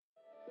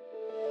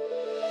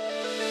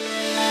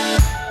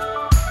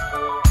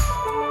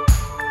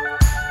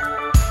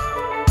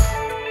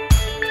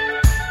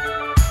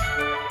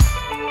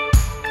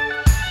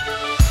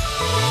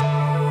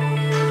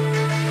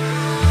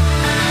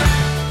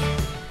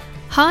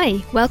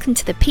Hi, welcome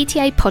to the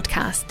PTA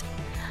podcast.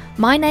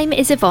 My name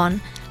is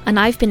Yvonne and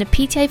I've been a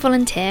PTA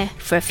volunteer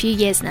for a few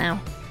years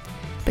now.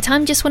 But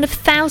I'm just one of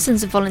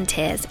thousands of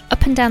volunteers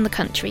up and down the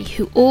country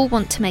who all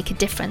want to make a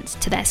difference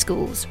to their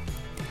schools.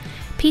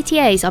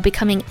 PTAs are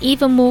becoming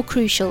even more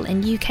crucial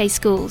in UK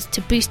schools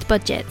to boost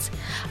budgets,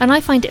 and I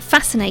find it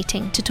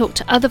fascinating to talk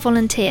to other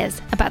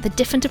volunteers about the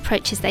different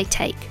approaches they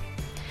take.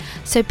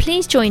 So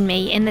please join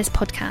me in this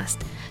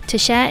podcast to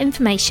share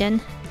information,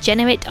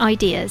 generate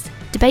ideas,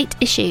 debate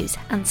issues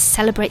and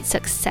celebrate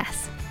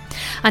success.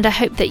 And I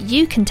hope that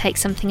you can take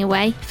something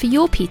away for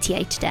your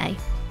PTA today.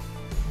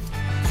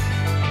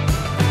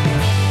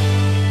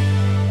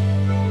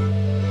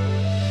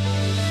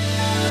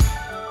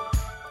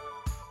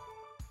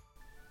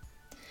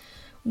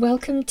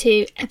 Welcome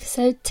to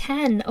episode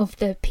 10 of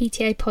the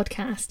PTA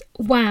podcast.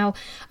 Wow,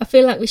 I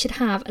feel like we should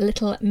have a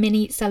little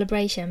mini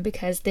celebration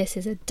because this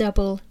is a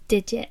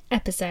double-digit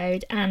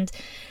episode, and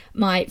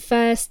my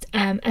first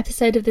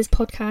episode of this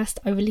podcast,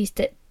 I released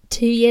it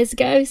 2 years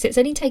ago, so it's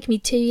only taken me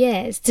 2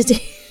 years to do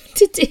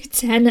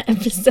 10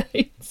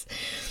 episodes.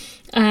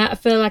 I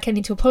feel like I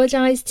need to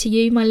apologise to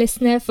you, my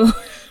listener, for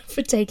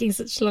taking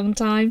such a long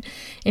time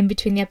in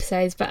between the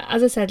episodes. But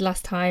as I said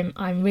last time,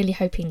 I'm really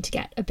hoping to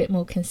get a bit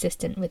more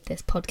consistent with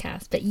this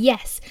podcast. But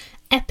yes,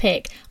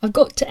 epic! I've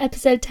got to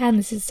episode 10.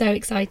 This is so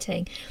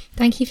exciting.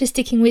 Thank you for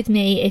sticking with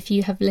me if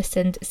you have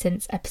listened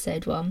since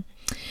episode 1.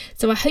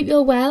 So I hope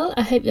you're well.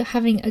 I hope you're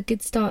having a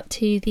good start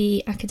to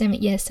the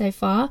academic year so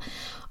far.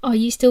 Are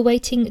you still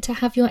waiting to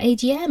have your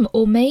AGM?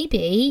 Or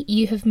maybe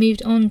you have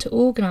moved on to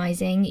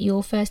organising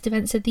your first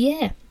events of the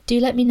year? Do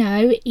let me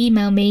know.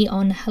 Email me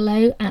on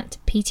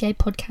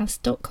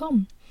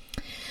hello@ptapodcast.com.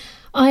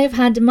 I have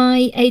had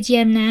my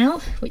AGM now,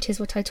 which is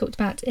what I talked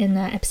about in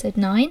episode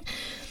 9.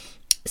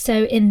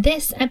 So in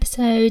this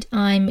episode,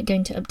 I'm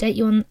going to update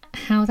you on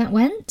how that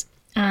went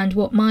and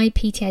what my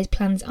PTA's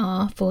plans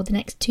are for the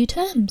next 2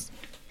 terms.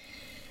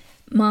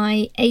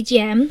 My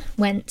AGM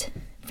went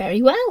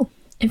very well.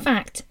 In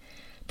fact,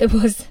 there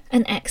was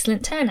an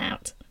excellent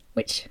turnout,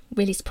 which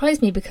really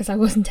surprised me because I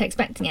wasn't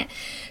expecting it.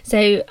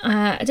 So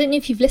I don't know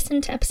if you've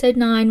listened to episode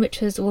 9,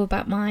 which was all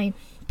about my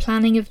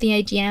planning of the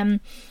AGM.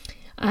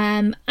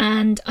 And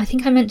I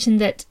think I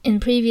mentioned that in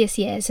previous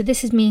years, so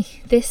this was my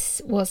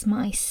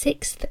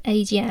 6th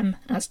AGM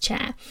as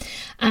chair.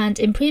 And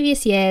in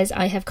previous years,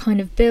 I have kind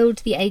of billed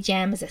the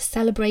AGM as a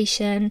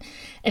celebration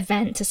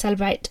event to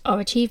celebrate our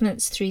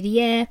achievements through the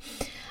year.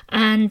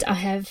 And I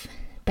have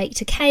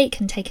baked a cake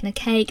and taken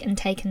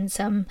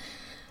some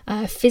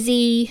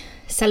fizzy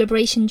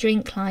celebration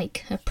drink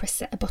like a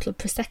bottle of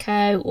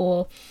Prosecco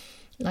or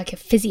like a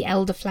fizzy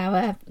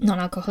elderflower,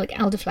 non-alcoholic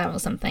elderflower or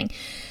something.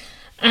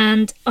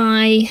 And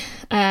I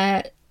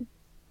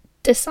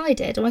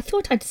decided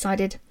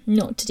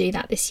not to do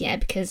that this year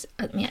because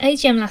at my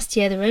AGM last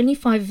year there were only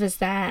 5 of us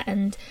there,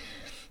 and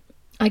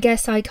I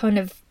guess I kind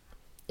of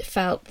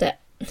felt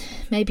that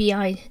maybe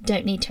I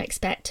don't need to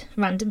expect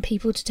random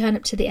people to turn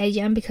up to the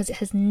AGM because it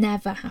has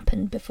never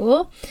happened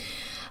before.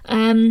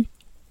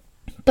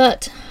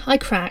 But I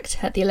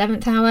cracked at the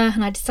 11th hour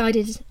and I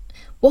decided,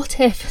 what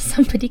if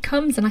somebody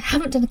comes and I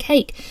haven't done a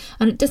cake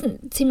and it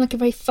doesn't seem like a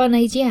very fun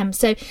AGM?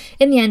 So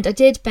in the end I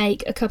did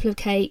bake a couple of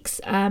cakes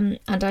and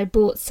I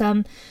bought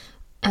some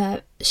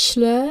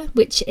Schlur,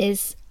 which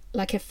is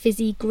like a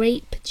fizzy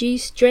grape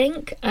juice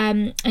drink,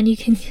 and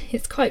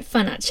it's quite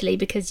fun actually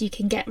because you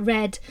can get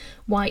red,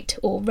 white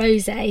or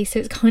rosé, so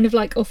it's kind of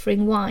like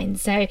offering wine.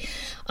 So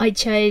I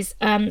chose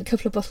a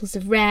couple of bottles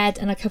of red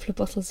and a couple of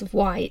bottles of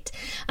white,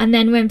 and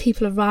then when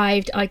people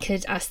arrived I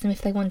could ask them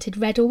if they wanted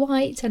red or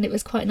white, and it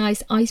was quite a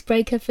nice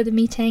icebreaker for the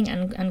meeting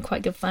and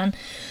quite good fun.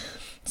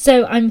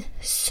 So I'm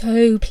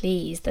so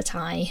pleased that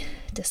I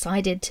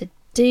decided to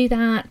do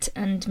that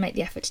and make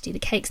the effort to do the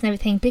cakes and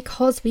everything,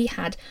 because we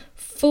had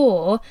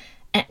 4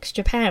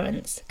 extra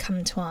parents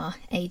come to our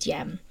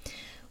AGM,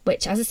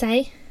 which, as I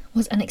say,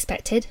 was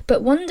unexpected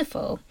but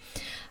wonderful.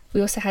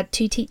 We also had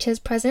 2 teachers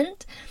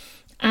present,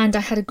 and I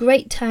had a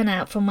great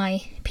turnout from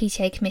my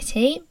PTA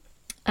committee.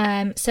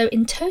 So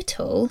in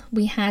total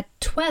we had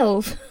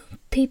 12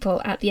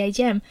 people at the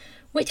AGM,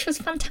 which was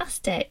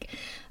fantastic,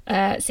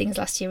 seeing as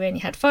last year we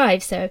only had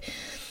 5, so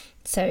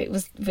it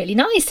was really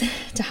nice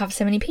to have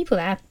so many people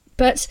there.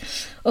 But,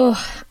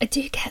 I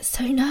do get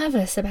so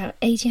nervous about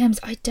AGMs.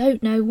 I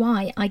don't know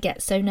why I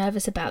get so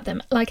nervous about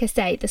them. Like I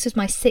say, this was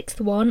my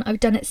 6th one. I've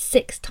done it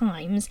 6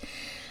 times.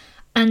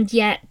 And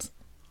yet,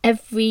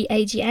 every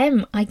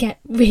AGM, I get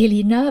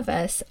really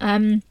nervous.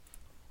 And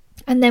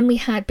then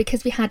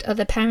because we had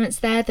other parents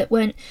there that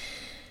weren't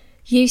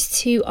used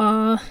to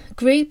our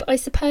group, I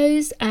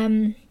suppose,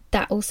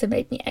 that also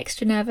made me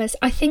extra nervous.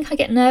 I think I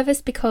get nervous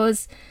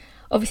because,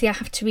 obviously, I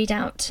have to read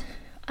out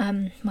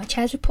my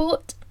chair's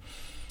report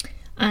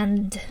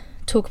and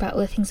talk about all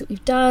the things that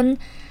we've done,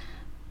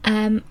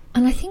 and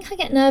I think I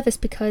get nervous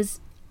because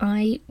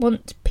I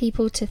want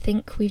people to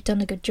think we've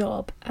done a good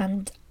job,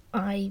 and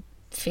I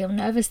feel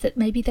nervous that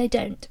maybe they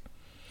don't.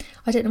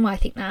 I don't know why I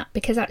think that,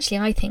 because actually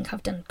I think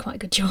I've done quite a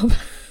good job.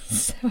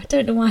 So I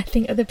don't know why I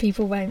think other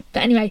people won't.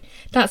 But anyway,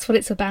 that's what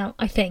it's about,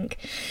 I think.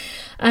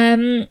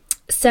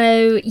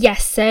 So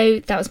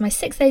that was my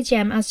 6th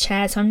AGM as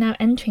chair. So I'm now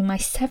entering my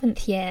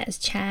 7th year as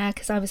chair,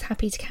 because I was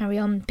happy to carry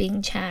on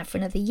being chair for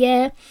another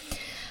year.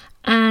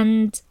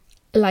 And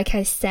like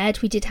I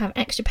said, we did have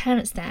extra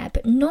parents there,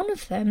 but none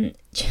of them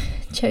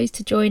chose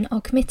to join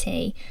our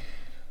committee.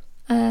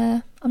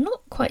 I'm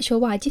not quite sure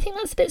why. Do you think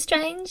that's a bit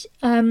strange?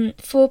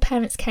 4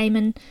 parents came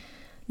and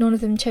none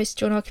of them chose to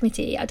join our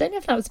committee. I don't know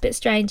if that was a bit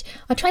strange.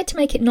 I tried to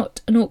make it not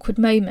an awkward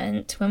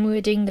moment when we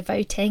were doing the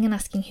voting and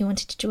asking who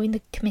wanted to join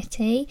the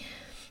committee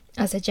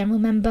as a general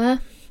member.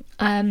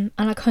 And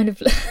I kind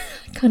of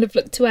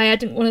looked away. I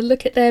didn't want to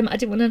look at them. I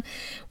didn't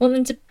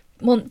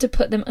want to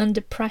put them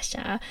under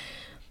pressure.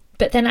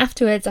 But then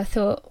afterwards I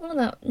thought,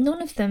 well,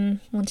 none of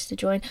them wanted to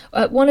join.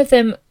 One of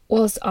them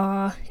is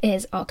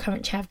our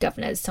current chair of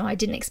governors, so I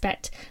didn't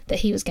expect that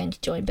he was going to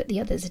join, but the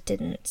others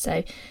didn't.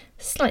 So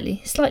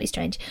slightly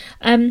strange.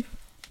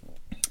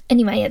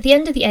 Anyway, at the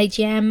end of the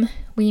AGM,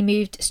 we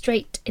moved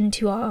straight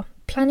into our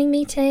planning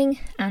meeting,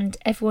 and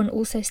everyone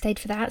also stayed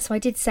for that. So I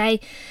did say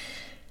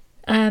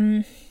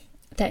that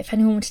if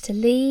anyone wanted to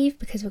leave,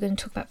 because we're going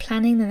to talk about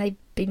planning, then they'd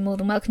be more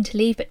than welcome to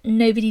leave, but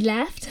nobody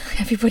left.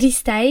 Everybody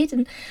stayed,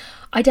 and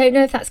I don't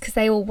know if that's because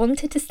they all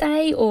wanted to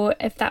stay, or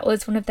if that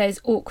was one of those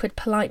awkward,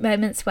 polite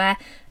moments where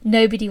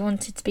nobody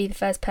wanted to be the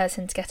first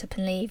person to get up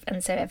and leave,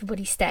 and so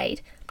everybody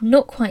stayed.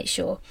 Not quite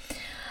sure.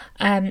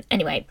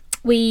 Anyway,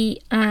 we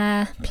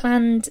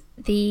planned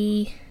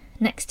the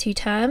next 2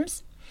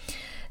 terms.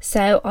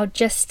 So I'll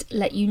just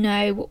let you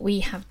know what we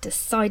have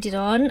decided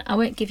on. I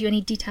won't give you any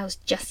details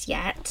just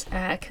yet,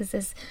 because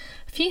there's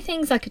a few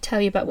things I could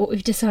tell you about what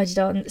we've decided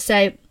on.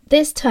 So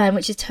this term,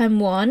 which is term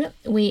 1,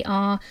 we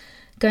are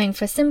going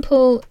for a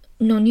simple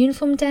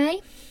non-uniform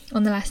day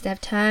on the last day of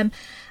term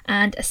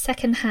and a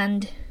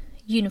second-hand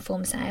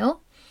uniform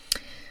sale.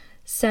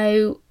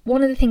 So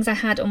one of the things I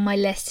had on my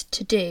list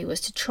to do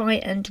was to try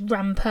and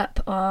ramp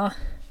up our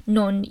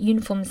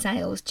non-uniform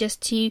sales,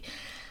 just to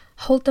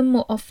hold them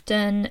more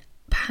often,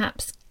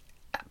 perhaps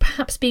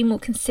being more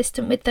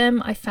consistent with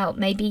them. I felt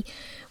maybe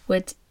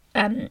would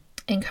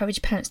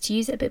encourage parents to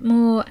use it a bit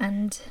more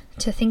and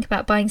to think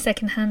about buying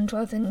second-hand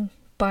rather than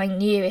buying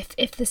new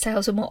if the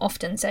sales are more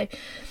often. So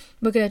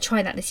we're going to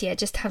try that this year,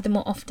 just to have them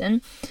more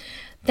often.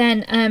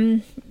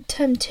 Then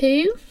term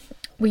 2,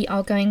 we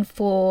are going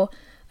for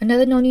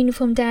another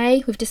non-uniform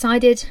day. We've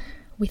decided,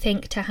 we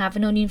think, to have a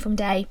non-uniform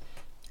day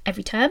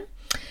every term.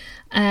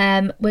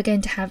 We're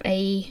going to have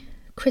a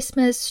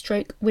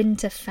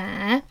Christmas/winter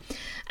fair,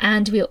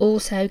 and we're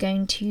also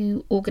going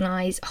to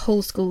organise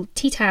whole school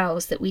tea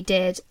towels that we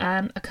did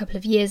a couple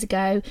of years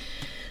ago,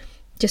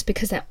 just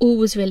because they're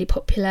always really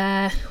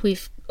popular.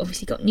 We've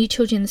obviously got new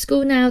children in the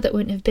school now that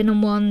wouldn't have been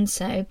on one,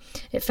 so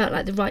it felt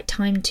like the right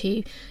time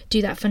to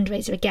do that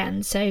fundraiser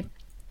again. So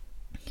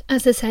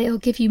as I say, I'll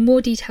give you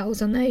more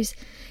details on those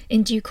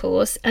in due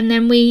course. And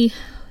then we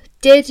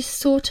did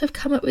sort of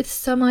come up with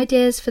some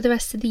ideas for the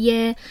rest of the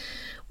year.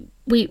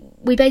 We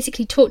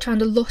basically talked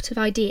around a lot of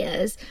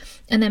ideas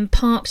and then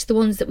parked the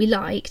ones that we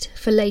liked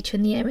for later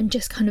in the year and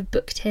just kind of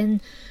booked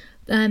in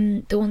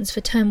the ones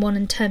for term 1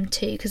 and term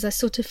 2, because I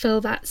sort of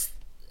feel that's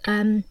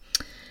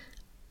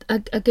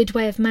a good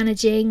way of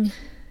managing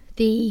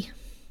the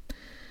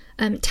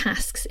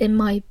tasks in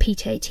my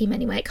PTA team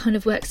anyway. It kind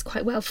of works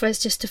quite well for us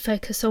just to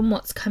focus on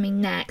what's coming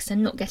next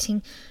and not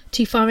getting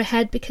too far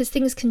ahead, because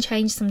things can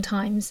change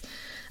sometimes,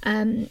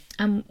 and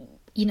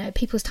you know,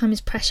 people's time is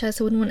precious,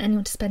 so I wouldn't want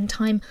anyone to spend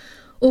time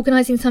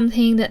organising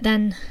something that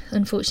then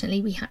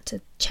unfortunately we had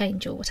to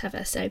change or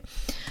whatever. So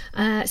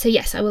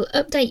yes, I will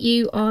update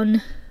you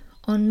on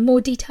more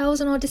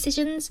details on our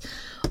decisions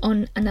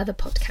on another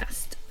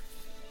podcast.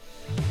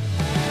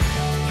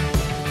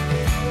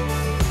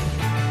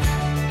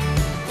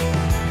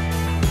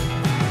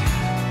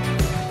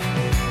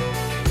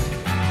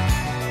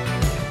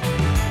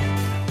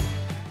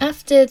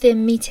 After the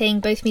meeting,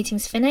 both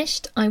meetings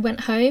finished, I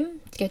went home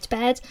to go to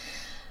bed,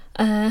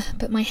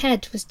 but my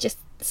head was just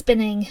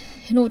spinning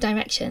in all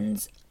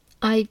directions.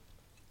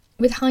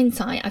 With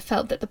hindsight, I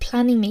felt that the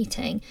planning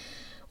meeting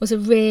was a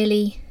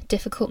really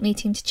difficult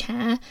meeting to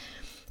chair.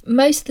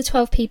 Most of the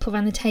 12 people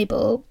around the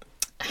table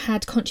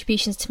had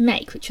contributions to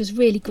make, which was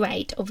really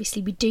great.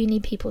 Obviously, we do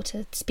need people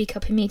to speak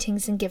up in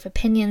meetings and give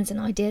opinions and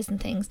ideas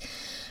and things,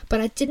 but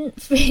I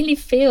didn't really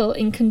feel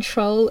in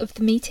control of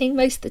the meeting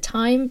most of the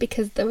time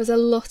because there was a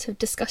lot of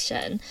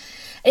discussion.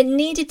 It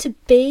needed to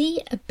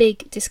be a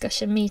big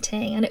discussion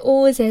meeting, and it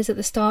always is at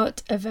the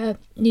start of a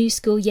new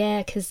school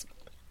year, because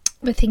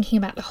we're thinking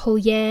about the whole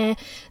year,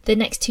 the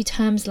next 2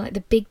 terms, like the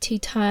big 2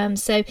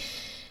 terms. So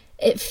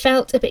it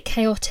felt a bit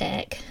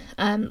chaotic,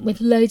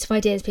 with loads of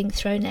ideas being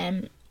thrown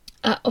in.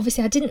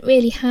 Obviously, I didn't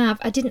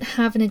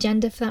have an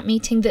agenda for that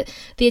meeting.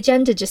 The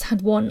agenda just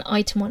had one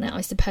item on it,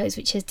 I suppose,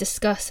 which is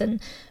discuss and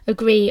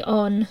agree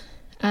on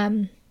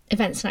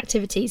events and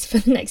activities for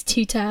the next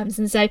 2 terms.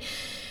 And so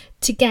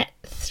to get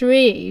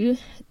through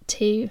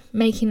to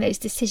making those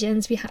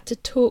decisions. We had to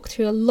talk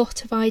through a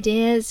lot of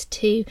ideas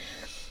to,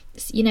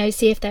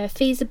 see if they were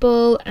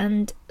feasible,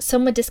 and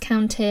some were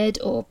discounted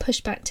or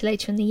pushed back to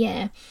later in the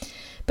year.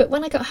 But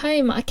when I got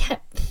home, I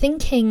kept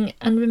thinking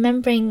and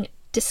remembering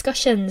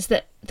discussions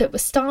that were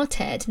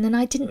started, and then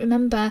I didn't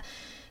remember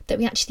that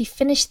we actually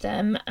finished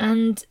them,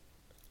 and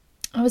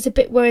I was a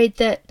bit worried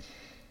that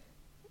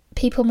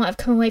people might have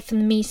come away from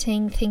the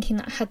meeting thinking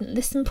that I hadn't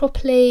listened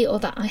properly, or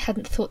that I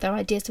hadn't thought their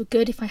ideas were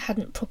good if I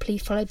hadn't properly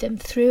followed them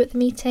through at the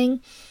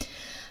meeting.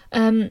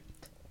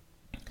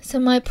 So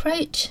my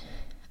approach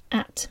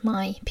at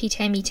my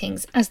PTA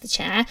meetings as the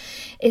chair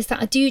is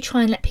that I do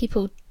try and let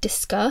people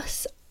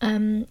discuss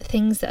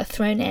things that are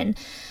thrown in.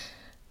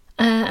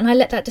 And I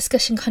let that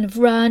discussion kind of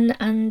run,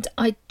 and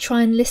I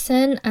try and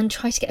listen and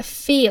try to get a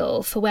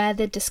feel for where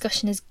the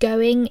discussion is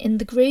going in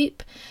the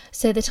group,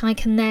 so that I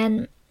can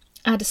then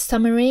add a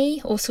summary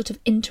or sort of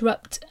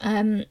interrupt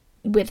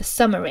with a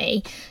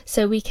summary,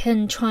 so we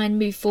can try and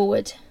move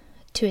forward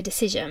to a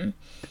decision.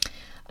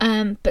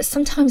 But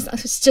sometimes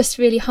it's just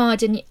really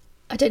hard, and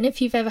I don't know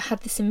if you've ever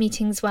had this in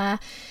meetings where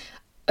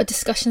a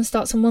discussion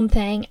starts on one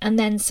thing and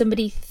then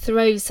somebody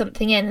throws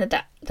something in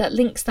that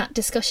links that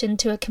discussion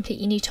to a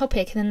completely new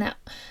topic, and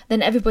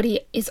then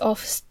everybody is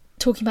off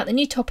talking about the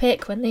new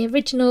topic when the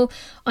original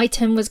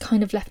item was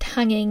kind of left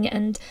hanging.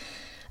 And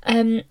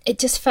it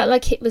just felt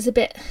like it was a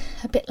bit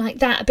like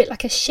that, a bit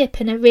like a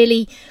ship in a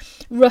really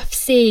rough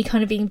sea,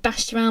 kind of being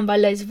bashed around by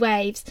loads of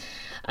waves.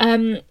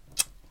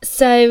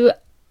 So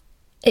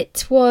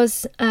it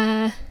was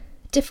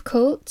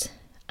difficult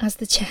as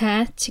the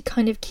chair to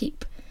kind of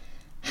keep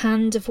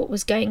hand of what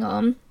was going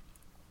on,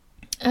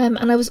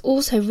 and I was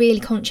also really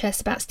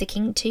conscious about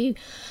sticking to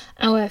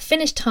our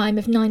finish time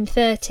of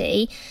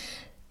 9:30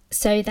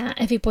 so that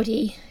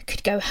everybody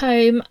could go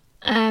home,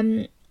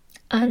 and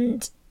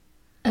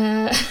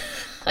I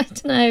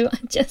don't know,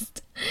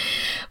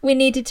 we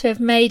needed to have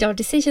made our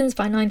decisions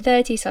by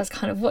 9:30, so I was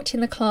kind of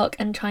watching the clock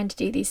and trying to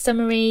do these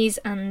summaries,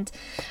 and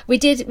we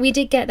did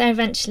get there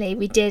eventually.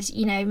 We did,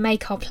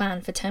 make our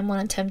plan for term 1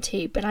 and term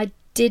 2, but I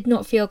did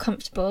not feel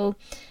comfortable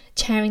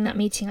chairing that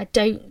meeting. I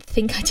don't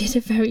think I did a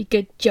very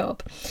good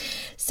job.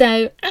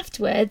 So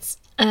afterwards,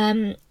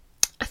 I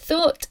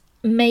thought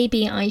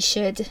maybe I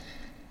should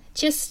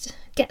just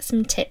get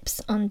some tips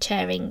on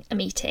chairing a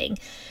meeting,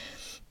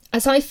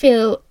 as I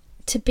feel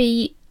to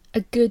be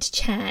a good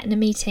chair in a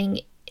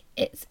meeting,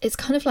 it's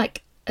kind of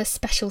like a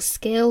special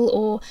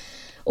skill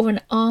or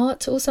an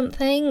art or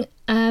something.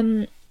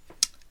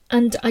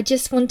 And I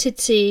just wanted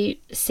to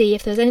see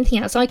if there was anything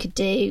else I could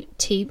do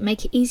to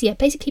make it easier,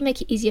 basically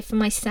make it easier for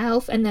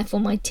myself and therefore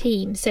my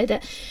team, so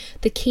that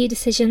the key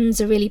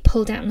decisions are really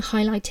pulled out and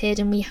highlighted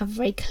and we have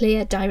very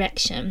clear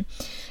direction.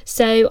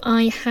 So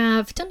I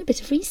have done a bit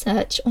of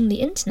research on the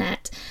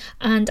internet,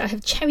 and I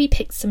have cherry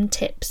picked some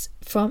tips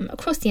from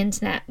across the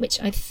internet, which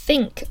I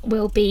think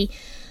will be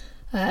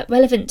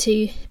relevant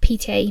to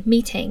PTA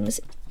meetings.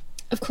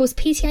 Of course,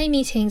 PTA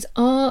meetings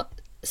are,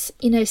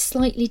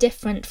 slightly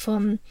different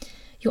from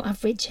your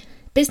average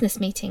business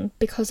meeting,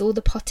 because most of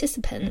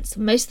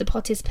the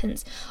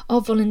participants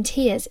are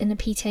volunteers in a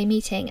PTA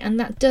meeting, and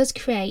that does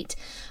create,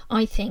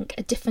 I think,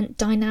 a different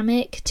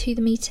dynamic to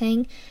the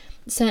meeting.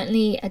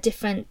 Certainly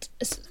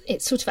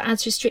it sort of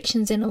adds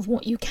restrictions in of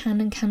what you can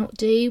and cannot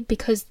do,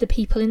 because the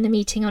people in the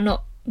meeting are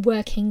not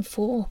working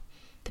for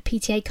the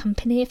PTA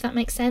company, if that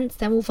makes sense.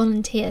 They're all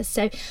volunteers,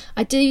 so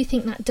I do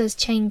think that does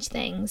change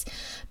things.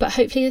 But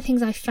hopefully the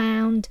things I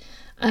found,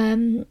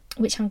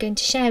 which I'm going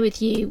to share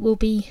with you, will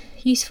be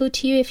useful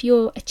to you if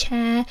you're a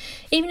chair.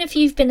 Even if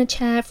you've been a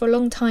chair for a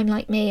long time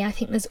like me, I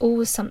think there's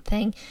always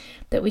something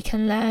that we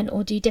can learn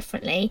or do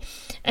differently.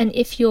 And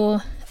if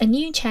you're a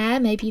new chair,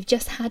 maybe you've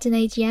just had an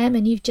AGM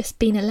and you've just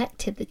been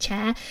elected the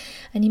chair,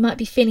 and you might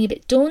be feeling a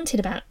bit daunted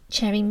about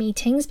chairing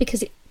meetings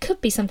because it could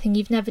be something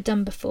you've never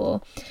done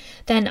before,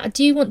 then I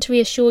do want to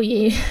reassure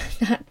you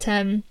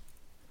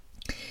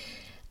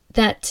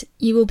that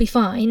you will be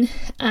fine.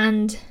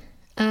 And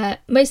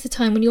most of the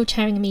time when you're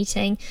chairing a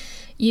meeting,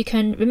 you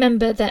can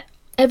remember that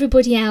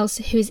everybody else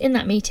who is in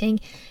that meeting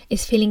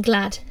is feeling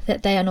glad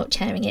that they are not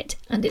chairing it,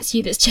 and it's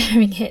you that's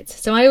chairing it.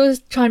 So I always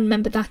try and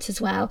remember that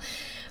as well,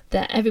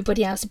 that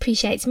everybody else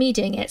appreciates me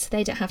doing it so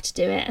they don't have to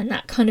do it, and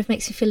that kind of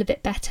makes me feel a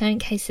bit better in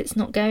case it's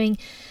not going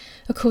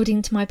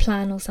according to my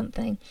plan or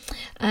something.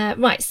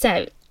 Right,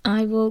 so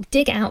I will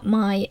dig out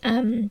my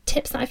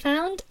tips that I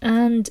found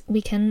and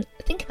we can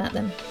think about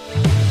them.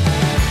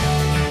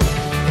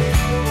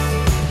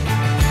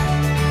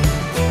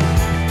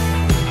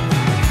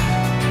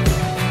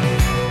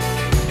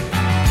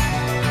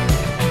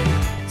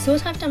 So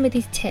what I've done with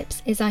these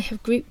tips is I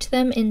have grouped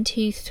them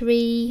into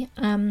 3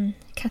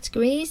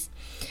 categories.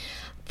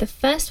 The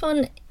first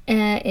one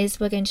is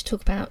we're going to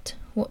talk about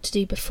what to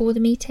do before the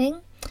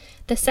meeting.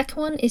 The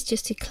second one is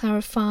just to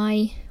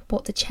clarify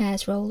what the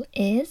chair's role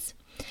is.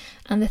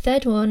 And the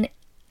third one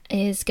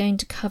is going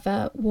to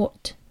cover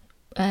what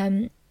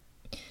I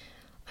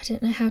I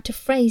don't know how to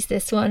phrase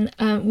this one,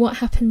 what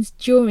happens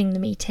during the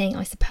meeting,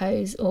 I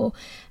suppose, or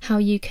how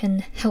you can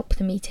help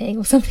the meeting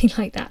or something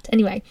like that.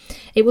 Anyway,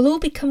 it will all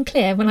become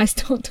clear when I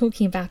start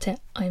talking about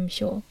it, I'm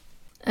sure.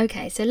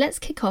 Okay, so let's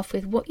kick off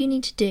with what you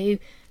need to do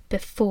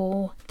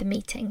before the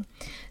meeting.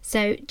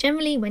 So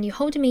generally when you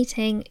hold a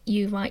meeting,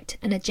 you write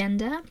an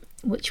agenda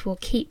which will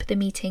keep the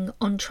meeting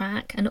on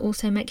track and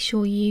also make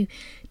sure you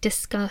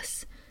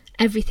discuss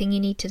everything you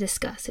need to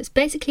discuss. It's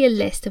basically a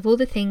list of all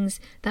the things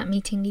that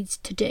meeting needs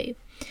to do.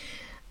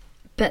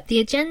 But the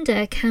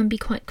agenda can be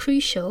quite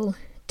crucial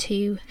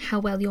to how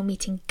well your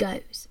meeting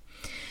goes.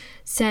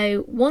 So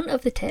one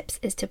of the tips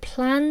is to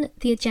plan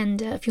the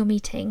agenda of your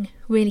meeting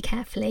really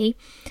carefully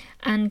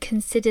and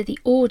consider the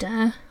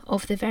order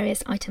of the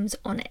various items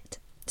on it.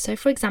 So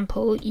for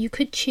example, you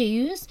could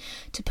choose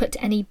to put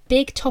any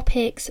big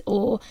topics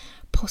or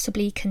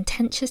possibly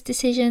contentious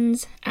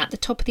decisions at the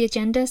top of the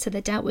agenda, so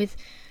they're dealt with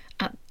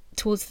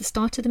towards the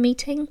start of the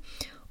meeting,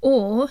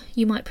 or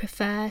you might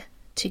prefer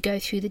to go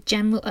through the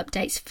general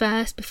updates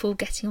first before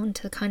getting on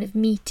to the kind of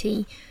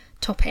meaty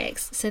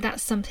topics. So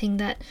that's something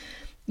that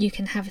you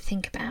can have a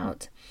think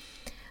about.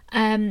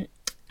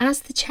 As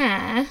the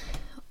chair,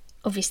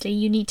 obviously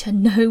you need to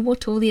know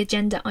what all the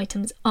agenda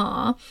items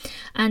are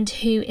and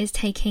who is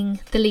taking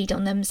the lead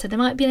on them. So there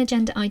might be an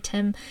agenda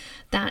item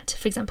that,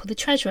 for example, the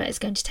treasurer is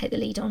going to take the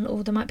lead on,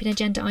 or there might be an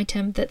agenda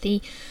item that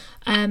the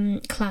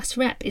class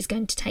rep is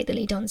going to take the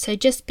lead on. So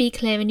just be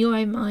clear in your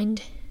own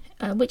mind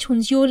which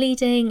ones you're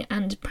leading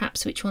and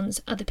perhaps which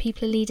ones other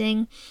people are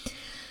leading.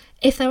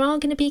 If there are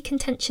going to be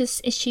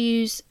contentious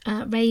issues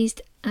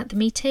raised at the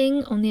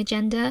meeting on the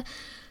agenda,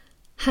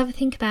 have a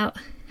think about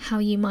how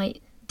you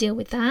might deal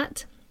with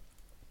that.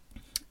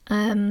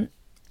 And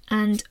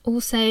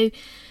also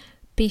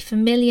be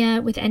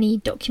familiar with any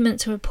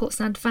documents or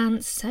reports in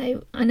advance.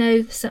 So I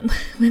know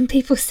when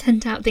people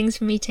send out things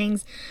for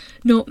meetings,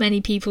 not many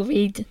people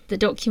read the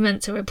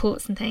documents or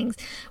reports and things.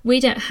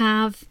 We don't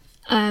have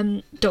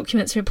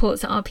documents or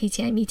reports at our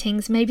PTA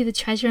meetings. Maybe the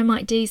treasurer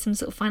might do some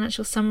sort of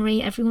financial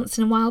summary every once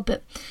in a while,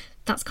 but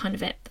that's kind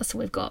of it. That's all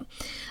we've got.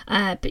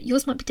 But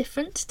yours might be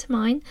different to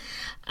mine.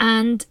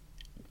 And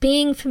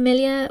being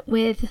familiar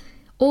with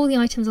all the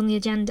items on the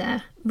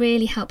agenda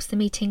really helps the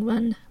meeting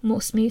run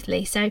more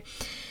smoothly. So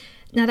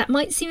now that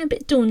might seem a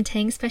bit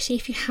daunting, especially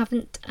if you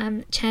haven't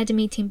chaired a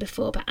meeting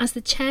before, but as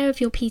the chair of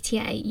your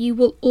PTA, you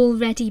will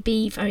already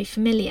be very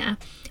familiar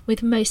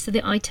with most of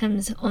the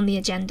items on the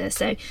agenda.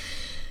 So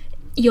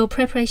your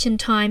preparation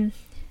time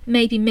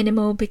may be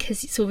minimal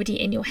because it's already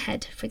in your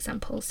head, for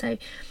example. So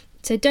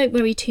don't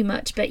worry too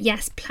much, but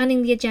yes,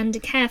 planning the agenda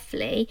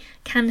carefully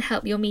can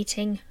help your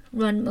meeting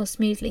run more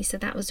smoothly. So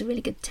that was a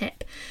really good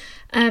tip.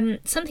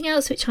 Something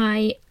else which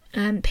I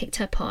picked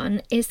up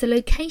on is the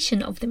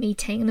location of the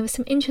meeting, and there were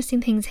some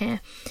interesting things here.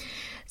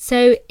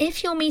 So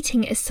if your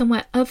meeting is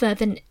somewhere other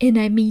than in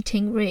a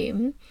meeting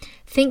room,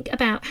 think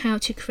about how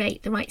to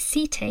create the right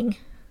seating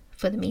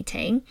for the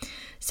meeting.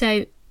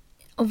 So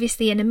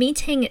obviously in a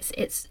meeting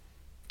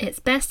it's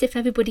best if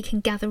everybody can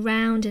gather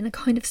round in a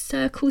kind of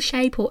circle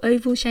shape or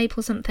oval shape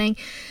or something,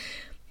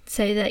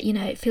 so that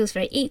it feels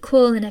very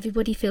equal and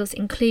everybody feels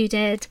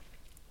included.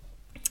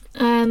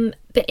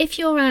 But if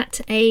you're at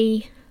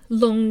a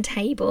long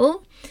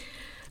table,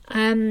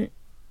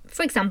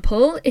 for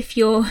example, if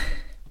you're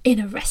in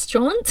a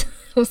restaurant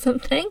or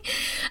something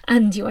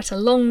and you're at a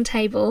long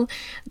table,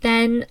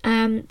 then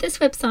this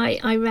website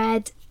I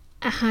read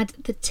had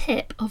the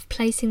tip of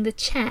placing the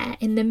chair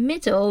in the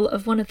middle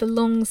of one of the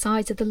long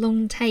sides of the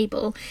long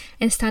table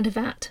instead of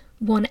at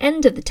one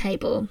end of the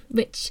table,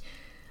 which,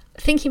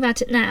 thinking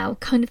about it now,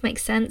 kind of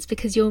makes sense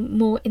because you're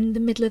more in the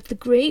middle of the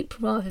group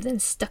rather than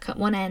stuck at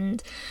one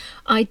end.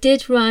 I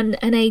did run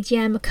an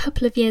AGM a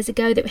couple of years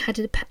ago that we had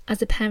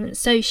as a parent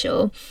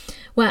social,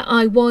 where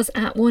I was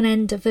at one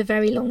end of the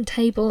very long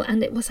table,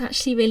 and it was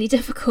actually really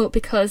difficult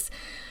because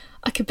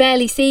I could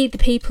barely see the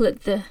people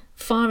at the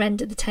far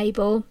end of the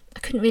table. I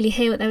couldn't really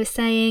hear what they were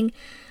saying.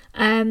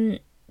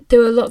 There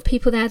were a lot of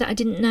people there that I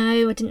didn't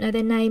know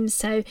their names,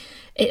 so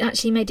it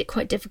actually made it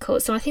quite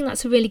difficult. So I think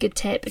that's a really good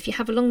tip. If you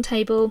have a long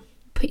table,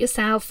 put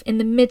yourself in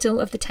the middle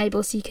of the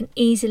table so you can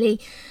easily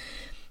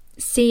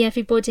see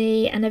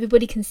everybody and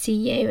everybody can see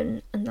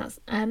you,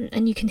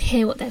 and you can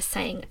hear what they're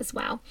saying as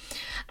well.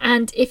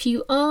 And if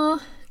you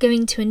are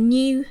going to a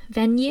new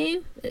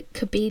venue, it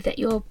could be that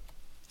you're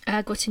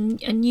got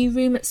a new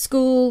room at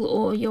school,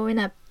 or you're in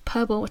a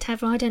pub or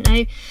whatever, I don't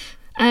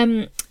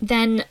know,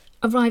 then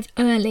arrive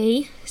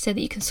early so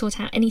that you can sort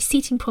out any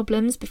seating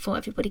problems before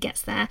everybody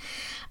gets there,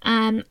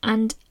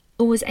 and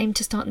always aim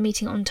to start the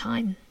meeting on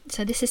time.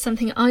 So this is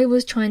something I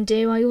always try and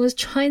do. I always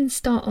try and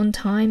start on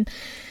time,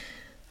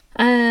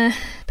 but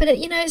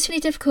it's really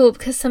difficult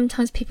because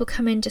sometimes people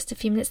come in just a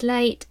few minutes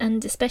late,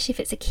 and especially if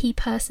it's a key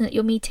person at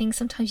your meeting,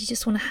 sometimes you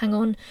just want to hang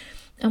on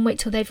and wait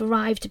till they've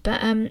arrived.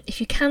 But if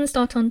you can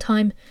start on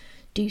time,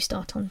 do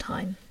start on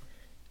time.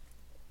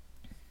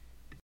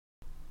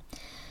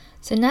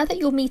 So now that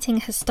your meeting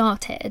has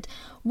started,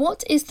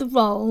 what is the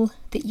role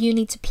that you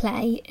need to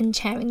play in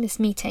chairing this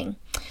meeting?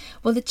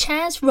 Well, the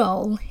chair's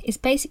role is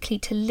basically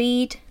to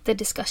lead the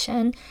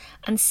discussion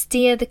and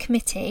steer the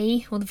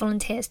committee or the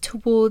volunteers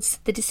towards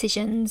the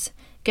decisions,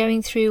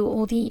 going through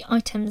all the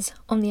items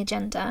on the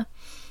agenda.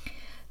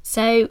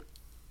 So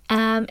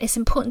it's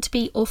important to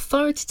be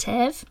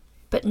authoritative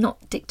but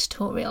not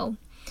dictatorial,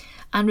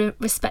 and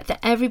respect that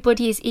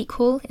everybody is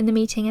equal in the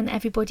meeting and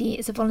everybody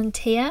is a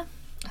volunteer.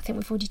 I think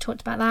we've already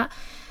talked about that.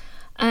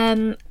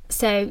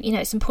 So,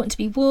 it's important to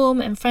be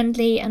warm and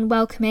friendly and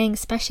welcoming,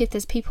 especially if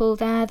there's people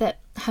there that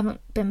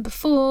haven't been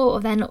before or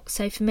they're not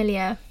so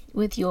familiar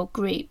with your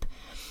group.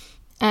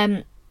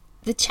 The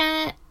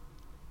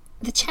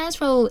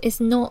chair's role is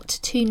not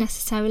to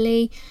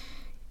necessarily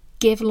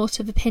give a lot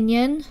of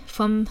opinion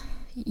from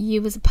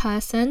you as a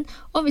person.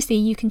 Obviously,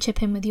 you can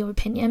chip in with your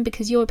opinion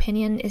because your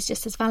opinion is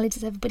just as valid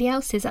as everybody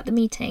else's at the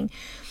meeting.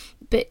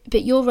 But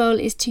your role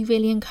is to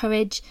really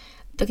encourage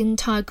the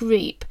entire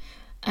group,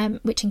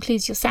 which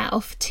includes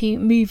yourself, to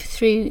move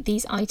through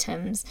these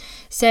items.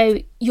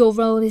 So your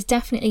role is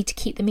definitely to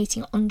keep the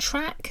meeting on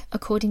track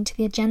according to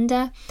the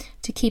agenda,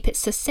 to keep it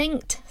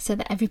succinct so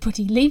that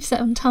everybody leaves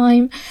on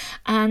time,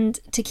 and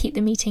to keep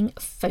the meeting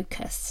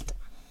focused.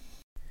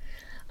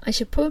 I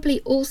should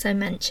probably also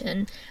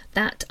mention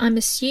that I'm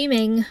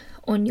assuming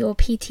on your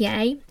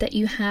PTA that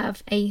you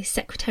have a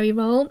secretary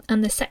role,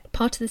 and the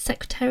part of the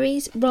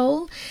secretary's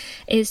role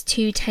is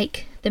to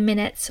take the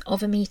minutes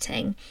of a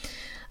meeting.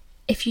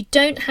 If you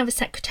don't have a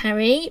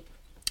secretary,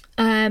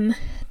 then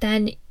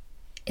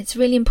it's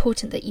really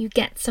important that you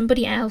get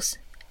somebody else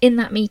in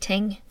that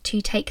meeting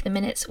to take the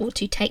minutes or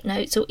to take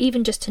notes, or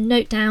even just to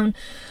note down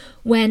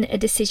when a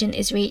decision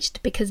is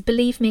reached, because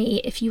believe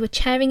me, if you are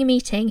chairing a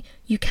meeting,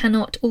 you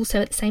cannot also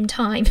at the same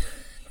time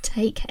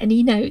take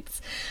any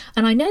notes.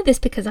 And I know this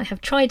because I have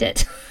tried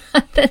it.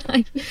 And then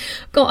I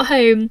got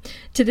home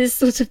to this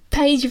sort of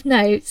page of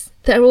notes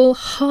that are all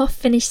half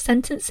finished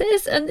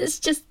sentences, and it's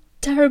just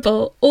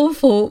terrible,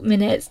 awful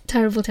minutes,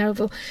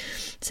 terrible.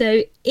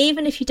 So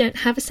even if you don't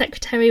have a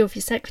secretary, or if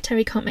your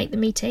secretary can't make the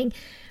meeting,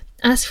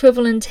 ask for a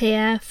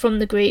volunteer from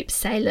the group.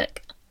 Say,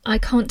 look, I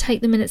can't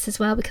take the minutes as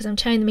well because I'm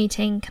chairing the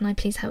meeting, can I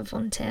please have a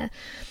volunteer?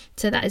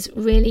 So that is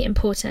really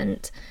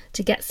important,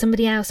 to get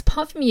somebody else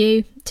apart from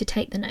you to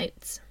take the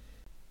notes.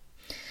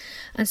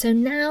 And so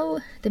now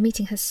the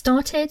meeting has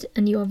started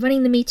and you are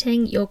running the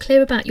meeting, you're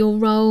clear about your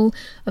role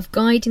of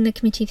guiding the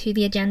committee through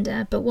the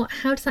agenda, but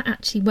how does that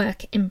actually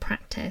work in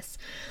practice?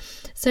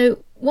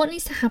 So what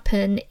needs to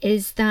happen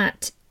is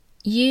that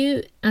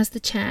you, as the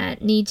chair,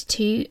 need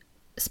to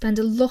spend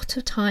a lot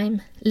of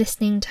time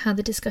listening to how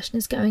the discussion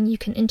is going. You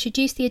can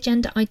introduce the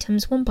agenda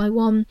items one by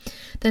one,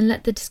 then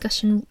let the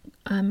discussion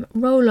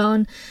roll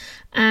on,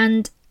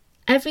 and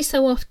every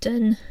so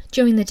often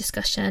during the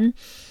discussion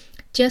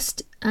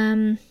just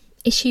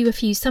issue a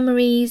few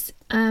summaries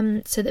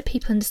so that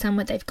people understand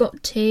where they've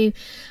got to,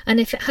 and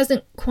if it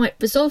hasn't quite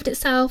resolved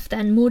itself,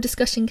 then more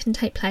discussion can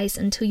take place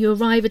until you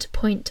arrive at a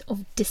point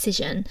of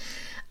decision,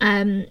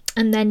 and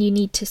then you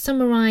need to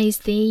summarise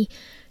the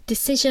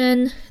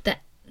decision that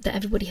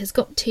everybody has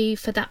got to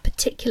for that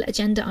particular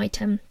agenda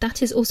item.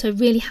 That is also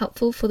really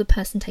helpful for the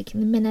person taking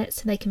the minutes,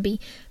 so they can be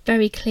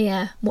very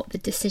clear what the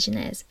decision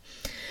is.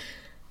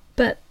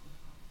 But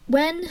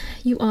when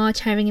you are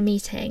chairing a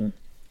meeting,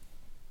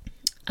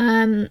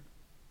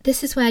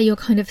 this is where your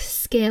kind of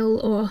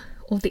skill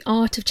or the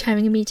art of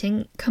chairing a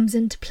meeting comes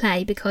into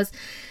play, because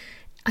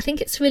I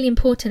think it's really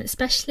important,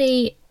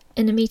 especially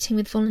in a meeting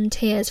with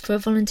volunteers for a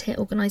volunteer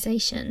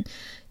organisation,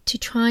 to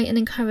try and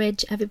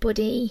encourage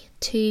everybody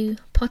to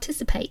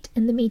participate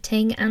in the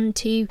meeting and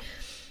to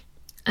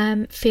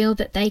feel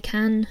that they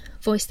can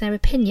voice their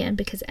opinion,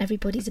 because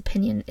everybody's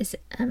opinion is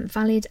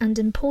valid and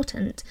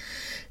important.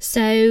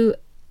 So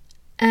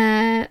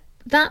that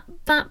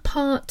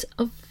part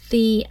of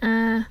the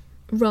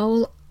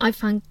role I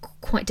find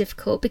quite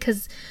difficult,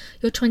 because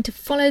you're trying to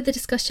follow the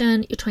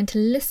discussion, you're trying to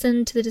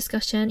listen to the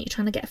discussion, you're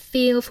trying to get a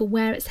feel for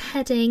where it's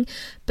heading,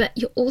 but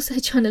you're also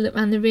trying to look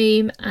around the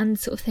room and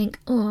sort of think,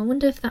 oh, I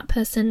wonder if that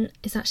person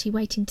is actually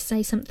waiting to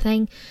say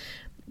something,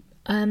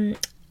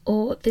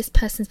 or this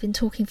person's been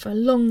talking for a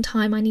long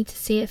time, I need to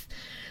see if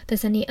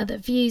there's any other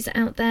views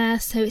out there.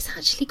 So it's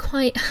actually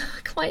quite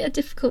a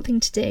difficult thing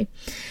to do.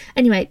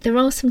 Anyway, there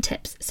are some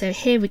tips, so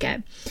here we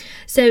go.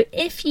 So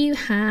if you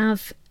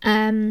have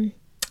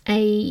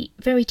a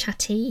very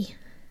chatty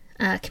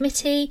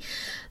committee,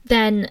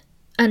 then,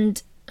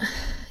 and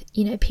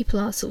people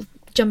are sort of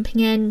jumping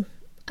in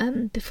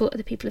before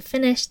other people have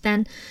finished,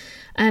 then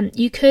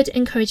you could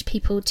encourage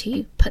people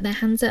to put their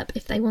hands up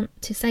if they want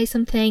to say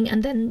something,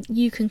 and then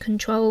you can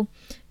control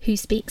who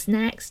speaks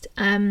next.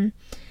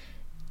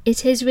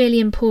 It is really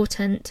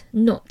important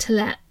not to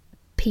let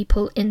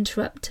people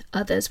interrupt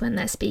others when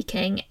they're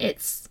speaking.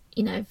 It's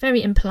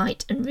very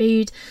impolite and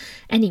rude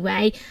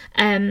anyway,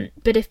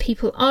 but if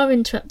people are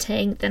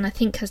interrupting, then I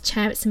think as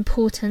chair it's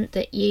important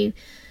that you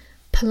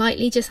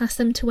politely just ask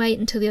them to wait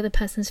until the other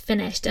person's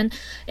finished. And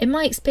in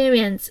my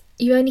experience,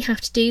 you only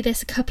have to do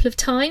this a couple of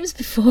times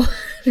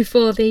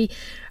before the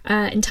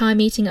entire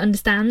meeting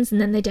understands, and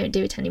then they don't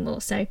do it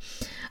anymore. So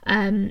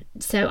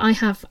I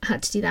have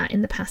had to do that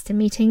in the past in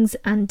meetings,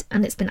 and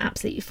it's been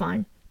absolutely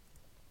fine.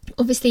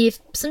 Obviously, if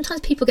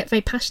sometimes people get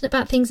very passionate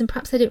about things and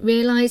perhaps they don't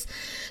realise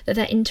that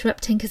they're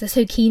interrupting because they're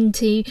so keen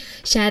to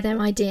share their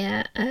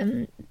idea,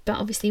 but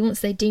obviously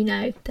once they do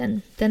know,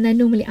 then they're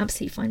normally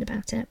absolutely fine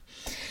about it.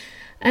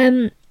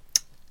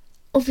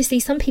 Obviously,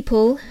 some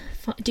people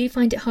do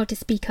find it hard to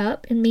speak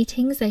up in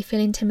meetings. They feel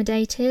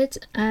intimidated,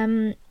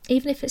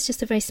 even if it's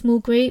just a very small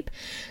group.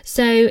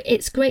 So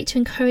it's great to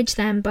encourage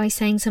them by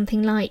saying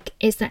something like,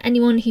 is there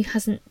anyone who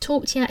hasn't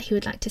talked yet who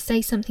would like to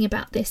say something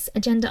about this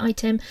agenda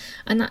item?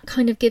 And that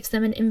kind of gives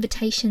them an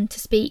invitation to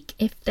speak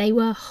if they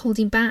were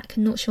holding back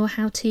and not sure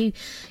how to,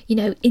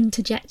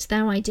 interject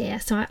their idea.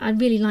 So I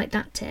really like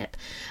that tip.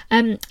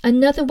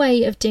 Another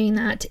way of doing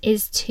that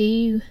is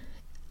to,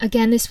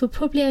 again, this would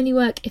probably only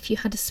work if you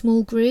had a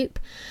small group,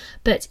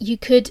 but you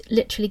could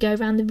literally go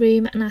around the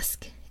room and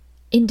ask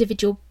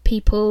individual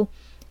people,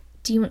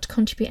 do you want to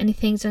contribute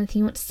anything? Is there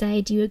anything you want to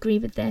say? Do you agree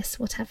with this?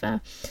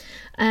 Whatever.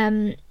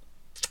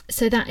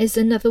 So that is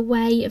another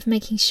way of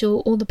making sure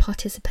all the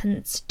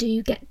participants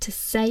do get to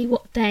say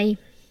what they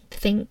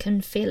think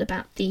and feel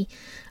about the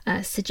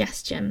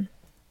suggestion.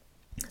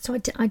 So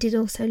I did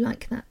also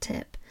like that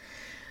tip.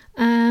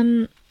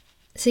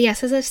 So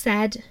yes, as I've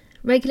said,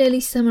 regularly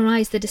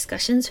summarise the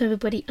discussion so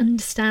everybody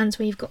understands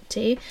where you've got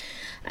to.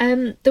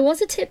 There was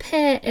a tip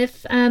here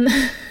if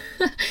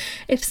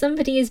if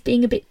somebody is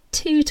being a bit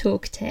too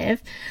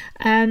talkative,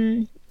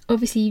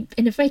 obviously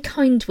in a very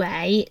kind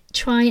way,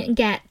 try and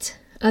get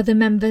other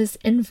members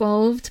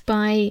involved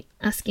by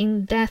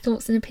asking their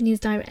thoughts and opinions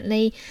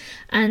directly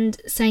and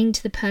saying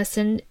to the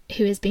person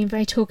who is being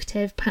very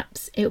talkative,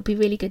 perhaps it would be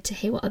really good to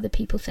hear what other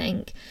people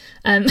think.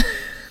 I'm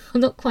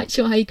not quite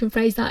sure how you can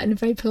phrase that in a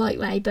very polite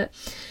way, but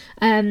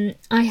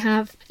I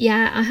have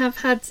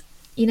had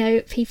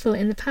people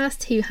in the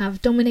past who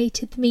have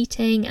dominated the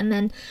meeting and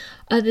then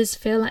others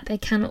feel like they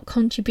cannot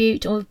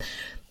contribute. Or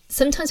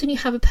sometimes when you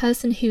have a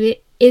person who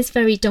is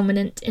very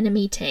dominant in a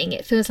meeting,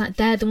 it feels like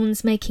they're the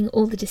ones making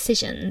all the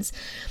decisions.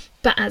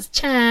 But as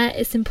chair,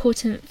 it's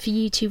important for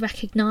you to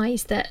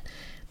recognise that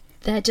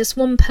they're just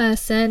one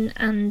person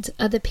and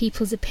other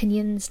people's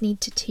opinions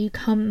need to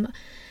come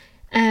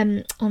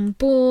on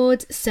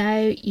board.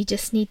 So you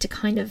just need to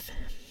kind of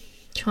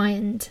try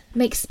and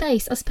make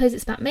space. I suppose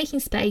it's about making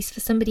space for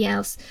somebody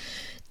else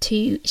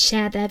to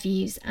share their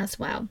views as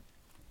well.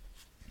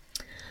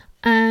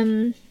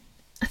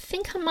 I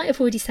think I might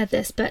have already said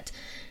this, but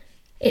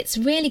it's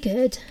really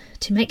good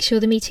to make sure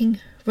the meeting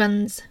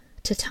runs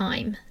to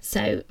time.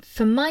 So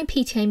for my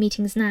PTA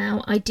meetings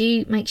now, I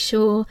do make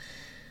sure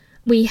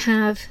we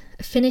have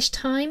a finish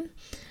time,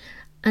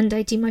 and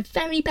I do my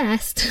very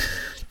best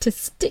to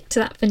stick to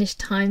that finish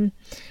time,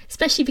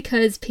 especially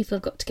because people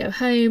have got to go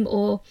home,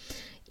 or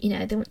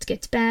they want to go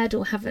to bed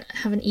or have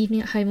an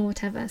evening at home or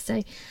whatever.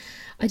 So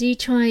I do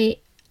try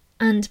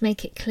and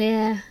make it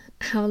clear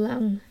how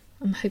long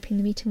I'm hoping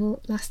the meeting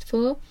will last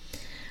for.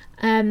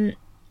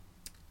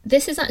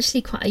 This is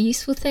actually quite a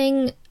useful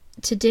thing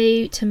to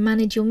do to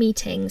manage your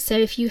meetings. So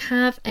if you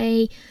have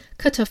a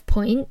cut-off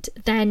point,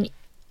 then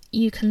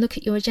you can look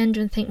at your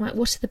agenda and think, right,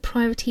 what are the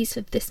priorities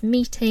of this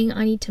meeting?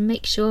 I need to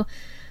make sure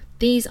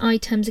these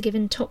items are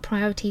given top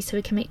priority so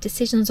we can make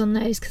decisions on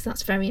those, because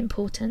that's very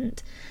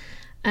important.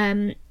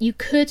 You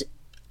could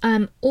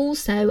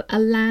also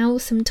allow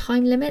some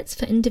time limits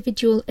for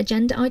individual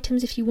agenda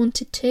items if you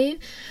wanted to.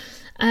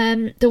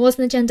 There was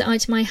an agenda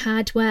item I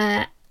had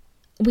where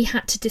we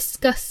had to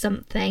discuss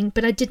something,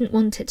 but I didn't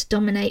want it to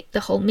dominate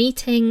the whole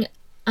meeting,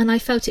 and I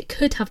felt it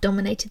could have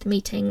dominated the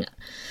meeting.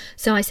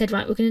 So I said,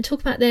 right, we're going to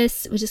talk about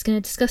this, we're just going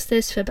to discuss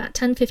this for about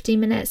 10-15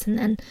 minutes, and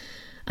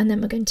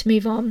then we're going to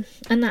move on.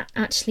 And that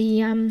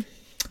actually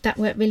that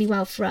worked really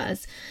well for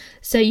us.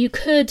 So you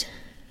could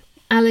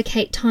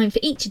allocate time for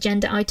each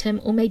agenda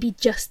item, or maybe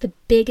just the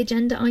big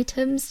agenda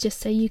items, just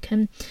so you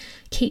can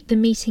keep the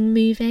meeting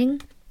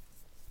moving.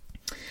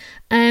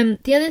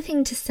 The other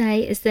thing to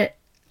say is that,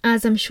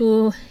 as I'm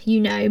sure you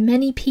know,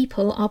 many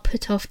people are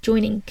put off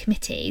joining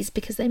committees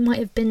because they might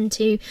have been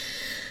to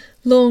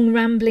long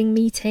rambling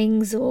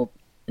meetings or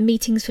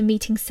meetings for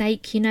meeting's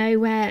sake,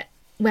 where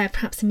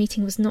perhaps a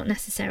meeting was not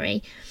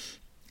necessary.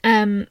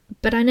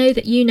 But I know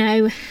that you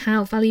know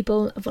how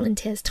valuable a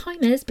volunteer's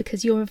time is,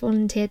 because you're a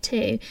volunteer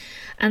too.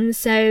 And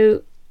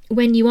so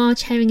when you are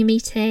chairing a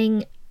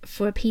meeting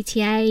for a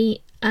PTA,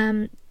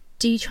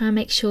 do try and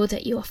make sure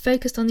that you're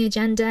focused on the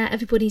agenda.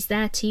 Everybody's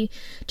there to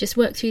just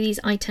work through these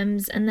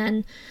items, and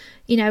then,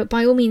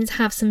 by all means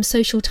have some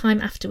social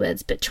time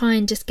afterwards, but try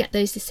and just get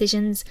those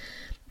decisions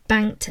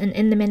banked and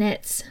in the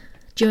minutes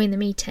during the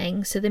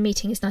meeting, so the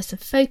meeting is nice and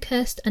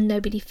focused and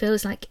nobody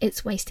feels like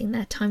it's wasting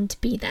their time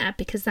to be there,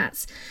 because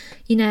that's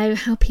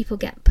how people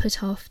get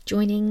put off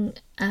joining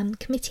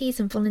committees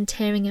and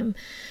volunteering, and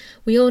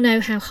we all know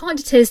how hard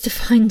it is to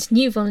find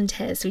new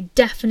volunteers, so we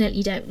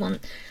definitely don't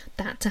want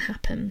that to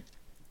happen.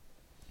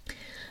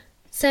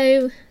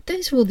 So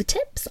those are all the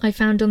tips I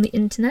found on the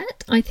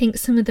internet. I think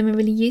some of them are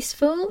really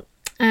useful.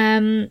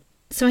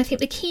 So I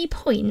think the key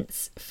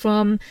points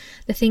from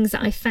the things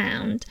that I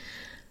found,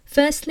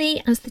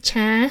 firstly, as the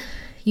chair,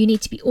 you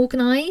need to be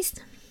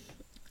organised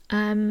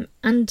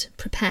and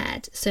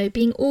prepared. So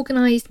being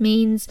organised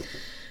means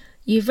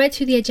you've read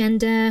through the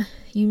agenda,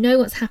 you know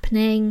what's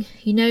happening,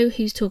 you know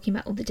who's talking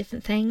about all the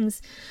different things,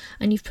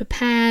 and you've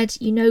prepared,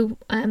 you know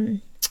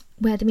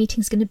where the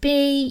meeting's going to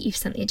be, you've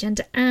sent the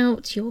agenda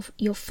out,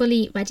 you're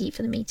fully ready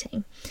for the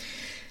meeting.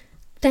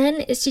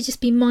 Then it's to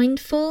just be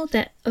mindful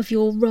of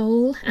your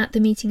role at the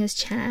meeting as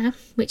chair,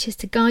 which is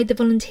to guide the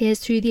volunteers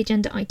through the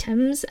agenda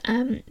items,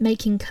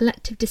 making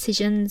collective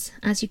decisions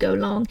as you go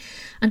along,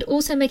 and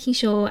also making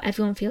sure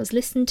everyone feels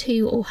listened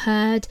to or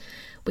heard,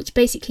 which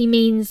basically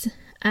means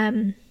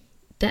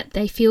that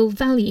they feel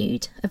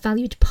valued, a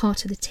valued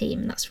part of the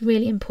team. That's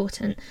really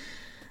important,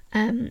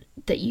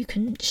 that you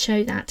can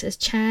show that as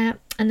chair.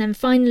 And then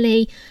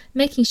finally,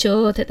 making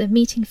sure that the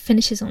meeting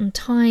finishes on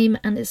time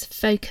and is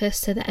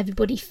focused so that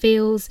everybody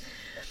feels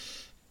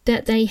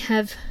that they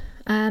have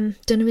done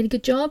a really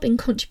good job in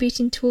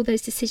contributing to all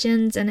those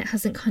decisions and it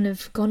hasn't kind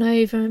of gone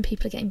over and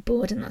people are getting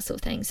bored and that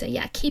sort of thing. So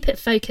yeah, keep it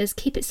focused,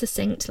 keep it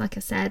succinct, like I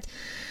said.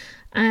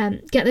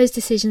 Get those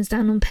decisions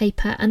down on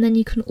paper, and then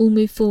you can all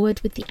move forward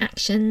with the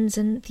actions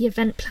and the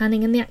event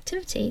planning and the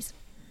activities.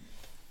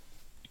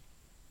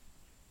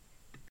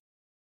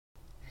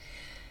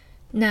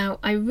 Now,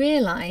 I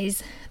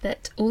realise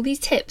that all these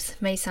tips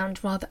may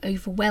sound rather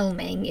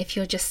overwhelming if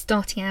you're just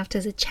starting out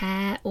as a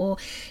chair or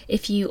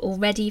if you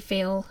already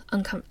feel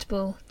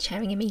uncomfortable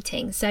chairing a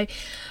meeting. So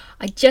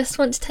I just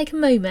want to take a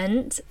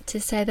moment to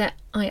say that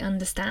I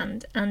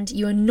understand and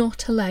you are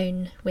not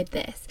alone with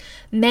this.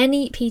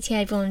 Many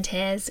PTA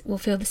volunteers will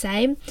feel the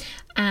same,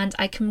 and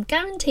I can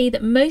guarantee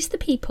that most of the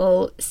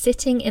people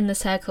sitting in the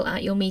circle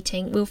at your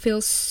meeting will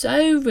feel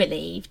so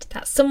relieved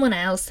that someone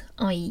else,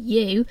 i.e.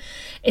 you,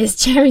 is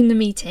chairing the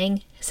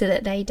meeting so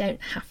that they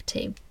don't have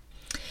to.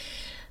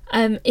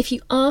 If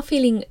you are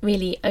feeling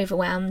really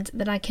overwhelmed,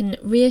 then I can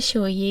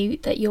reassure you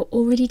that you're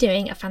already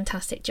doing a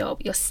fantastic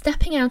job. You're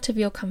stepping out of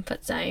your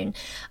comfort zone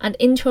and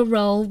into a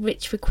role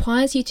which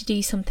requires you to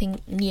do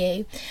something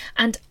new.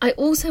 And I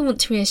also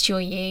want to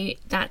reassure you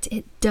that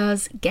it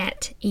does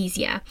get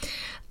easier.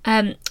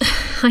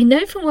 I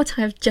know from what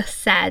I've just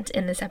said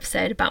in this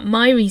episode about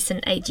my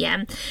recent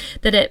AGM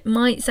that it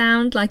might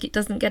sound like it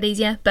doesn't get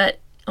easier, but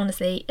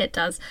honestly, it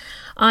does.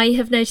 I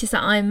have noticed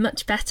that I'm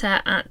much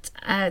better at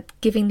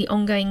giving the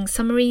ongoing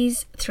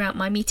summaries throughout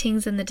my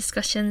meetings and the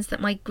discussions that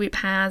my group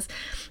has,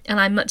 and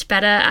I'm much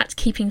better at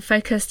keeping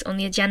focused on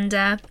the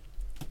agenda.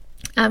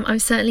 I'm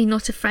certainly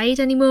not afraid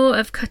anymore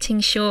of cutting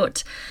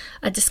short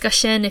a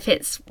discussion if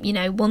it's,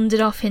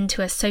 wandered off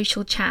into a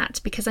social chat,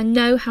 because I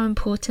know how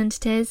important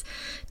it is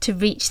to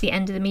reach the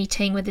end of the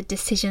meeting with the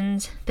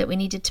decisions that we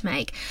needed to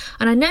make.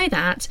 And I know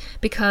that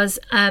because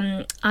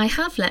I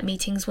have let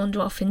meetings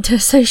wander off into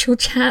social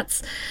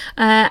chats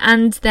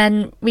and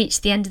then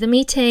reach the end of the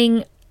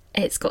meeting.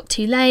 It's got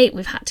too late,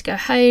 we've had to go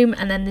home,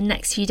 and then the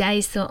next few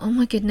days thought, oh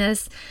my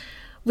goodness,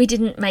 we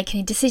didn't make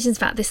any decisions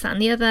about this, that and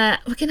the other.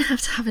 We're going to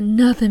have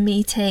another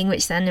meeting,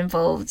 which then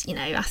involved,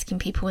 asking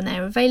people when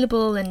they're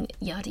available and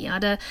yada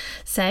yada.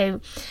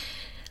 So,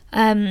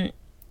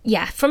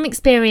 from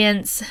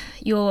experience,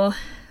 your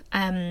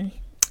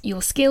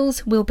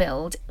skills will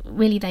build.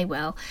 Really, they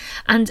will.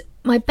 And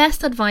my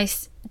best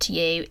advice to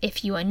you,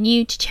 if you are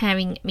new to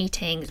chairing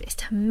meetings, is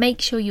to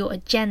make sure your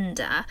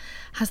agenda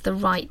has the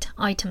right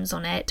items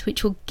on it,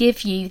 which will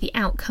give you the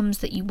outcomes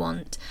that you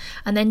want.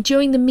 And then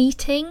during the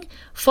meeting,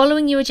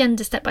 following your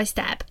agenda step by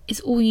step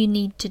is all you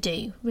need to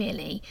do,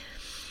 really.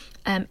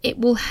 It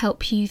will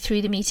help you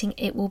through the meeting.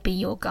 It will be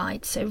your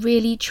guide. So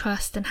really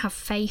trust and have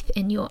faith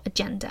in your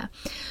agenda.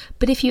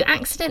 But if you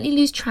accidentally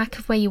lose track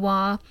of where you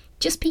are,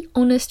 just be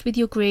honest with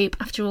your group.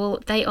 After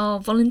all, they are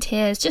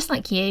volunteers just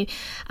like you,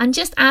 and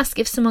just ask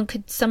if someone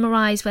could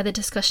summarise where the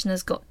discussion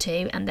has got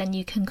to, and then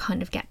you can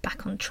kind of get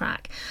back on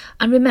track.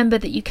 And remember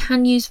that you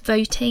can use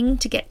voting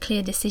to get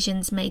clear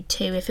decisions made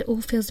too. If it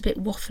all feels a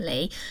bit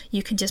waffly,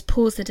 you can just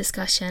pause the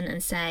discussion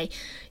and say,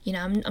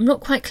 I'm not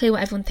quite clear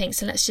what everyone thinks,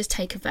 so let's just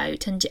take a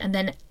vote. And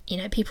then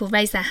people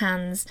raise their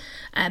hands,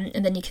 and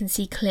then you can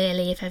see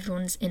clearly if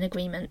everyone's in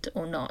agreement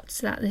or not.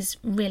 So that is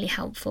really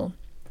helpful.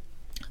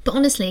 But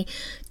honestly,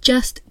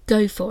 just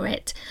go for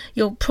it.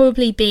 You'll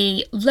probably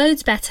be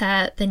loads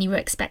better than you were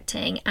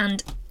expecting.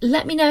 And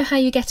let me know how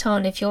you get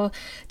on. If you're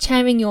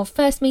chairing your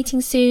first meeting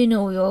soon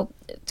or your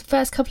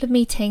first couple of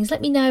meetings,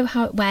 let me know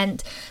how it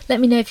went. Let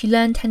me know if you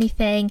learned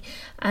anything.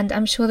 And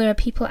I'm sure there are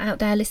people out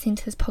there listening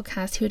to this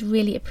podcast who would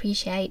really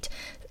appreciate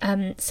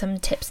some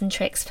tips and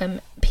tricks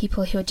from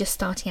people who are just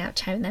starting out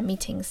chairing their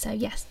meetings. So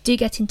yes, do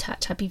get in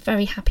touch. I'd be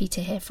very happy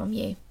to hear from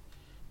you.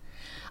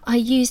 I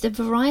used a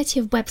variety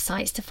of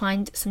websites to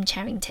find some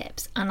chairing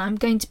tips, and I'm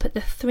going to put the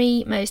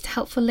 3 most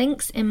helpful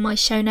links in my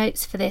show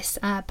notes for this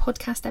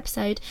podcast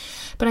episode.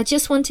 But I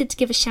just wanted to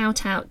give a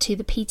shout out to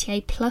the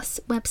PTA Plus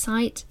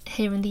website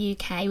here in the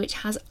UK, which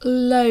has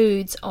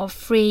loads of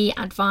free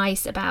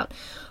advice about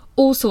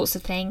all sorts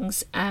of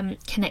things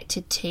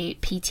connected to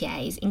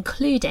PTAs,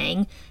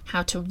 including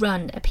how to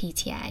run a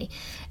PTA.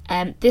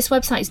 This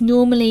website is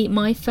normally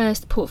my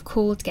first port of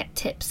call to get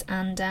tips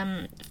and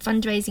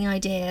fundraising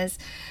ideas,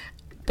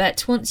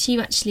 but once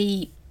you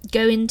actually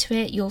go into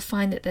it, you'll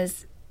find that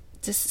there's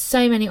just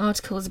so many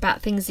articles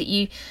about things that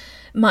you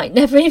might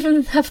never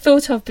even have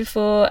thought of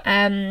before.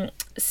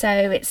 So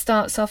it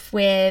starts off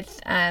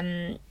with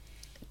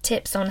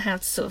tips on how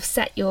to sort of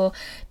set your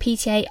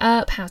PTA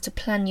up, how to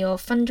plan your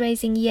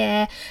fundraising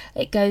year.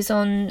 It goes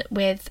on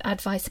with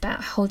advice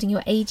about holding your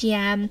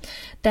AGM,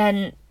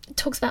 then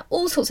talks about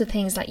all sorts of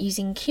things like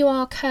using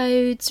QR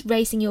codes,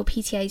 raising your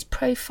PTA's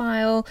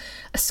profile,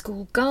 a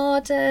school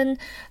garden,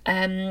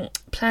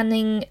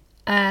 planning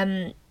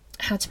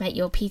how to make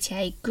your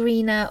PTA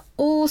greener,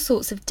 all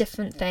sorts of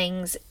different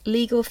things,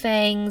 legal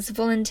things,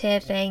 volunteer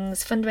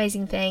things,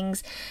 fundraising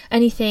things,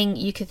 anything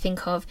you could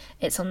think of,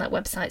 it's on that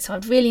website. So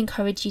I'd really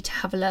encourage you to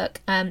have a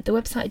look. The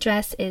website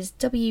address is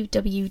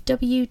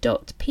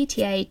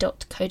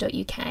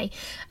www.pta.co.uk,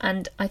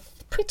 and I'm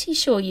pretty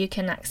sure you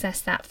can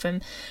access that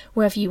from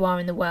wherever you are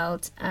in the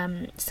world.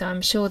 So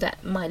I'm sure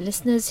that my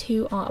listeners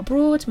who are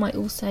abroad might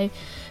also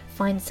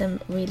find some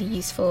really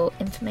useful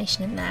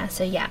information in there.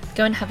 So yeah,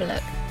 go and have a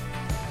look.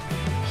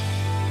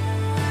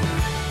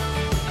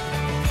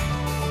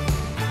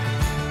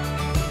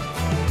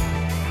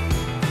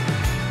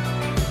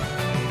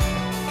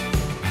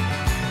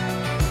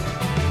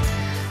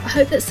 I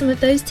hope that some of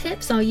those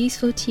tips are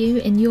useful to you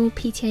in your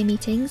PTA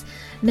meetings.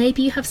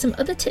 Maybe you have some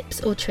other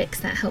tips or tricks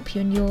that help you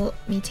in your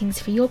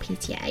meetings for your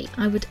PTA.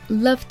 I would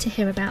love to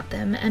hear about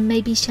them and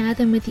maybe share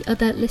them with the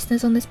other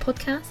listeners on this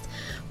podcast.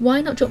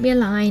 Why not drop me a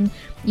line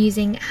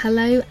using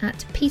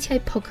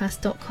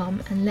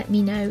hello@ptapodcast.com and let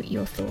me know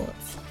your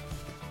thoughts.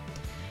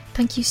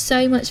 Thank you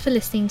so much for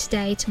listening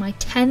today to my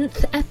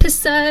 10th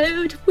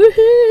episode.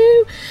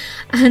 Woohoo!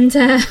 And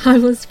I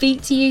will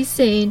speak to you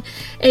soon.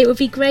 It would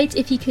be great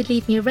if you could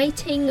leave me a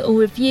rating or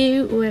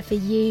review wherever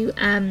you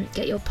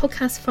get your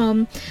podcast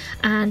from.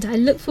 And I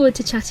look forward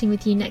to chatting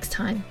with you next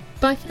time.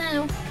 Bye for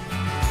now.